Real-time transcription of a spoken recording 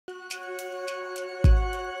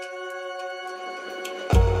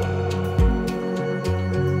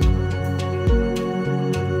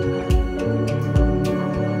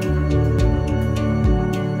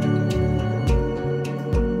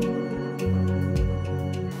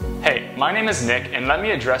Hey, my name is Nick, and let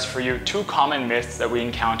me address for you two common myths that we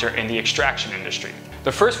encounter in the extraction industry.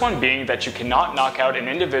 The first one being that you cannot knock out an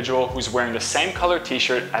individual who's wearing the same color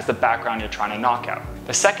t-shirt as the background you're trying to knock out.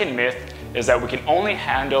 The second myth is that we can only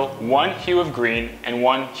handle one hue of green and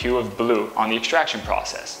one hue of blue on the extraction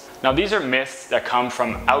process. Now these are myths that come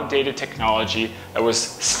from outdated technology that was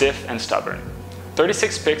stiff and stubborn.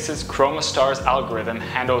 36pix's ChromaStar's algorithm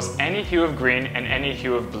handles any hue of green and any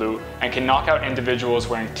hue of blue and can knock out individuals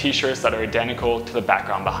wearing t-shirts that are identical to the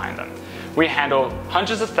background behind them. We handle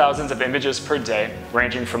hundreds of thousands of images per day,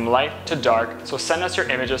 ranging from light to dark, so send us your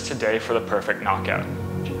images today for the perfect knockout.